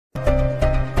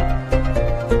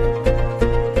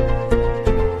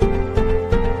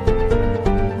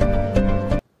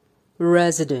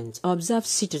Residents observe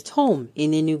sit-at-home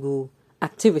in Enugu,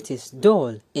 activities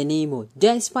dull in Imo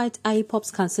despite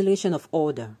IPOB's cancellation of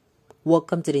order.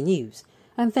 Welcome to the news,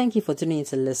 and thank you for tuning in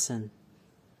to listen.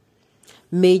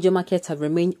 Major markets have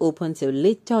remained open till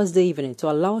late Thursday evening to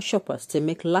allow shoppers to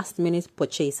make last-minute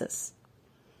purchases.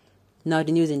 Now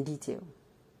the news in detail.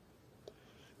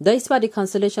 Despite the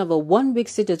cancellation of a one-week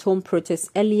sit-at-home protest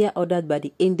earlier ordered by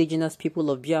the indigenous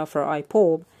people of Biafra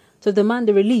IPOB to demand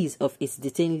the release of its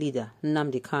detained leader,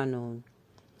 Nnamdi Kanu,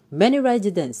 many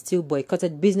residents still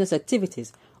boycotted business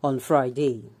activities on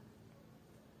Friday.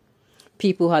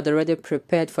 People had already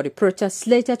prepared for the protest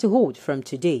slated to hold from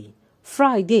today,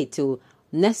 Friday, till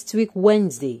next week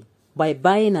Wednesday, by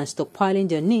buying and stockpiling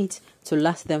their needs to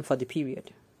last them for the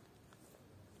period.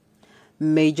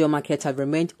 Major markets have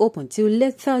remained open till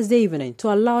late Thursday evening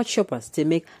to allow shoppers to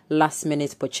make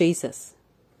last-minute purchases.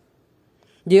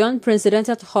 The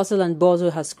unprecedented hustle and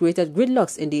bustle has created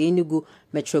gridlocks in the Enugu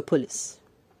metropolis.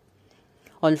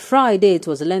 On Friday, it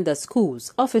was learned that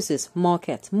schools, offices,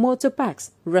 markets, motor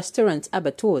parks, restaurants,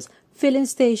 abattoirs, filling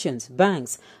stations,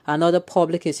 banks, and other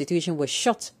public institutions were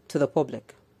shut to the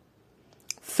public.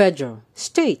 Federal,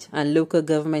 state, and local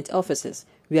government offices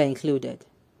were included.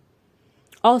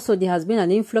 Also, there has been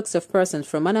an influx of persons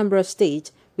from Anambra State,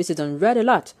 which is on red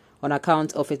alert on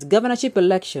account of its governorship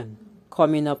election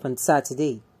coming up on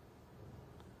Saturday.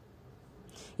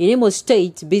 In Imo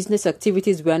State, business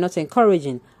activities were not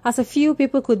encouraging, as a few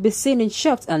people could be seen in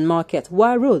shops and markets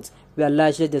while roads were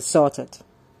largely deserted.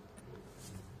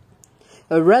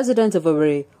 A resident of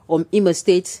Imo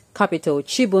State capital,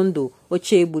 Chibondo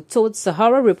Ochebu, told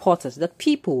Sahara reporters that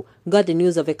people got the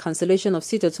news of a cancellation of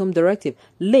sit-at-home directive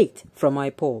late from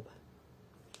IPOB.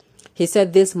 He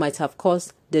said this might have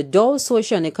caused the dull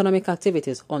social and economic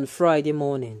activities on Friday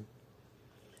morning.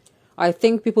 I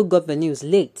think people got the news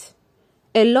late.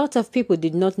 A lot of people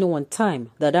did not know on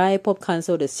time that IPOB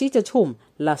cancelled the sit-at-home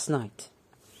last night.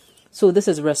 So this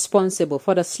is responsible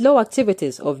for the slow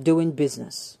activities of doing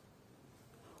business.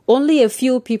 Only a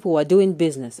few people are doing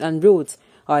business and roads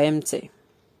are empty.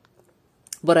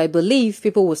 But I believe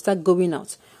people will start going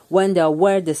out when they are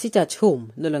aware the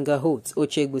sit-at-home no longer holds,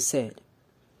 Ochegbu said.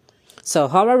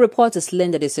 Sahara reporters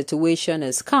learned that the situation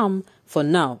is calm for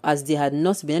now, as there had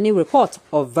not been any report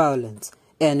of violence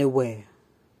anywhere.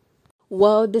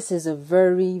 Well, this is a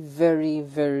very, very,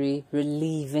 very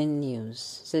relieving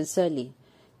news. Sincerely,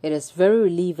 it is very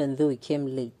relieving, though it came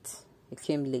late. It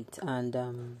came late,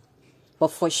 and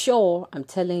but for sure, I'm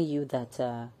telling you that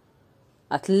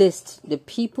at least the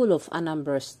people of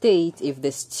Anambra State, if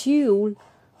they still,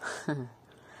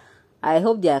 I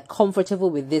hope they are comfortable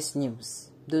with this news.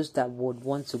 Those that would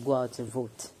want to go out to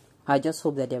vote, I just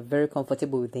hope that they're very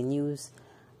comfortable with the news,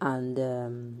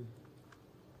 and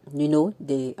you know,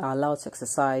 they are allowed to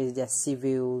exercise their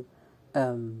civil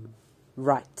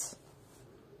right.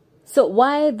 So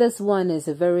why this one is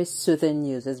a very soothing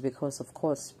news is because, of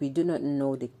course, we do not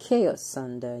know the chaos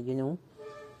and you know,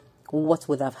 what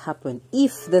would have happened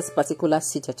if this particular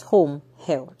sit-at-home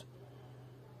held.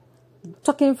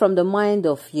 Talking from the mind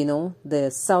of, you know,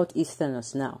 the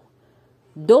Southeasterners now.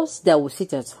 Those that will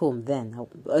sit at home then,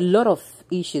 a lot of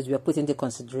issues were put into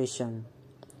consideration.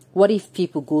 What if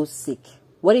people go sick?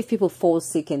 What if people fall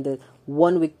sick in the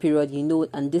 1 week period, you know,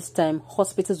 and this time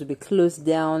hospitals will be closed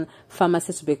down,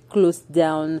 pharmacies will be closed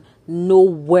down,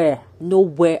 nowhere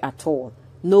at all.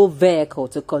 No vehicle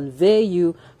to convey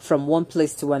you from one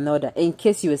place to another in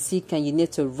case you are sick and you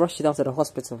need to rush down to the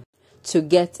hospital to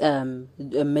get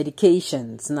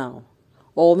medications now.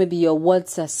 Or maybe your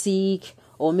wards are sick,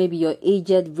 or maybe your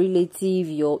aged relative,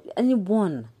 your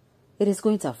anyone. It is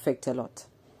going to affect a lot.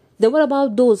 Then what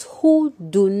about those who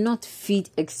do not feed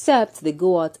except they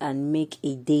go out and make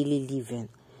a daily living?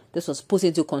 This was put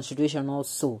into consideration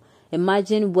also.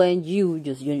 Imagine when you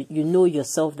know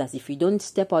yourself that if you don't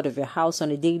step out of your house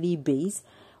on a daily basis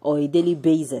or a daily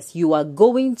basis, you're not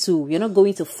going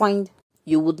to find,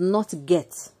 you will not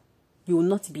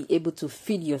be able to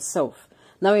feed yourself.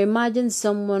 Now imagine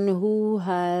someone who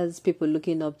has people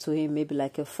looking up to him, maybe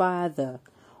like a father,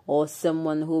 or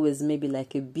someone who is maybe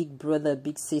like a big brother,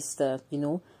 big sister, you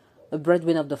know, a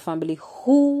breadwinner of the family,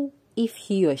 who, if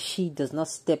he or she does not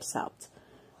step out,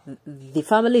 the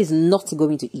family is not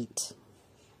going to eat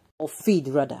or feed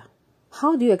rather.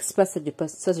 How do you expect such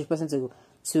a person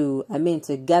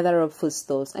to gather up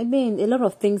foodstuffs? I mean, a lot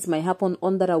of things might happen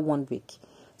under that 1 week.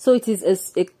 So it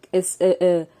is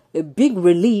a big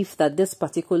relief that this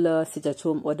particular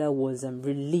sit-at-home order was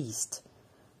released,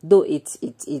 though it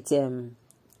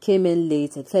came in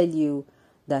late. I tell you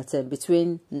that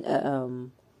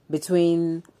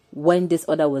between when this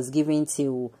order was given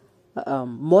till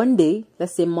Monday,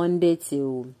 let's say Monday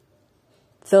till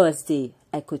Thursday,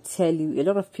 I could tell you a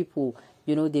lot of people,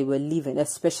 you know, they were leaving,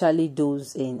 especially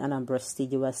those in Anambra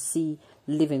State. They were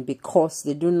leaving because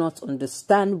they do not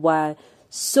understand why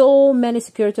so many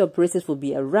security operatives will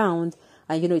be around,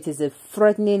 and you know, it is a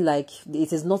threatening, like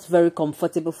it is not very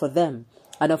comfortable for them.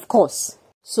 And of course,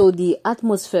 so the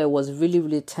atmosphere was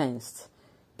really tensed.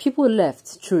 People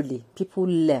left, truly. People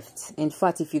left. In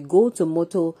fact, if you go to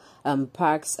motor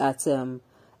parks at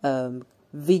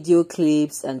video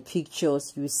clips and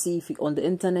pictures, you see on the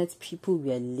internet, people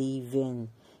were leaving.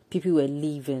 People were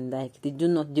leaving. Like they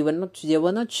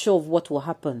were not sure of what will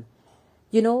happen.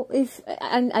 You know,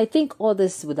 and I think all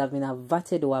this would have been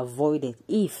averted or avoided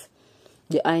if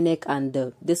the INEC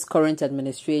and this current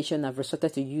administration have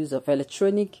resorted to use of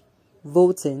electronic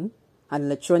voting and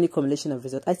electronic accumulation of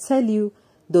results. I tell you,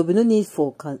 there will be no need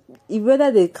for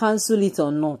whether they cancel it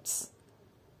or not,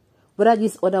 whether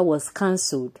this order was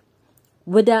cancelled,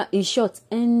 whether, in short,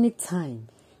 anytime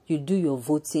you do your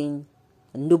voting,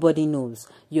 nobody knows.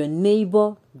 Your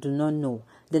neighbor do not know.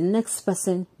 The next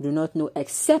person do not know,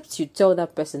 except you tell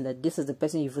that person that this is the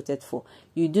person you voted for.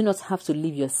 You do not have to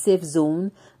leave your safe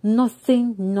zone.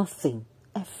 Nothing.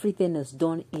 Everything is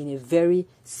done in a very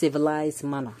civilized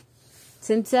manner.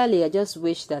 Sincerely, I just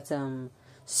wish that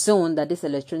soon that this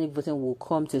electronic voting will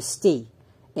come to stay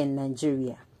in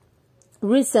Nigeria.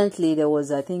 Recently, there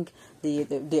was, I think,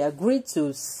 they agreed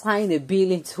to sign a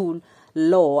bill into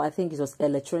law. I think it was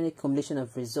electronic accumulation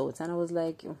of results. And I was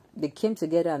like, they came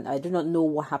together, and I do not know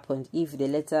what happened, if they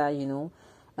later, you know,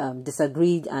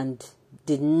 disagreed and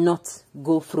did not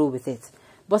go through with it.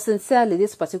 But sincerely,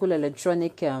 this particular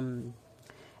electronic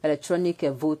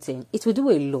voting, it will do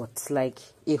a lot, like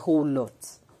a whole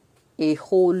lot. It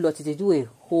will do a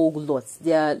whole lot.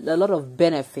 There are a lot of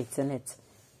benefits in it.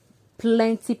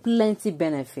 Plenty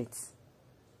benefits.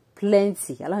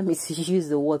 Plenty. Allow me to use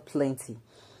the word plenty.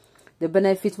 The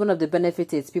benefit, one of the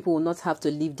benefits is people will not have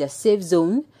to leave their safe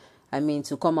zone. I mean,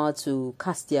 to come out to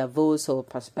cast their votes or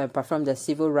perform their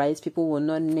civil rights. People will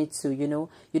not need to, you know,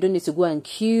 you don't need to go and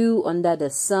queue under the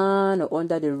sun or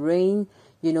under the rain.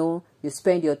 You know, you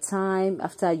spend your time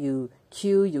after you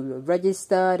queue, you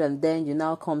registered, and then you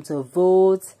now come to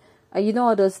vote. And you know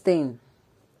all those things.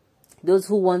 Those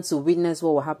who want to witness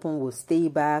what will happen will stay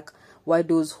back, while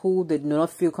those who do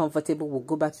not feel comfortable will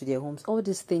go back to their homes. All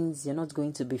these things, you're not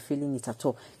going to be feeling it at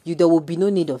all. There will be no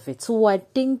need of it. So I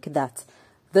think that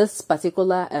this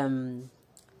particular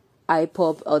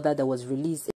IPOB order that was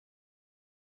released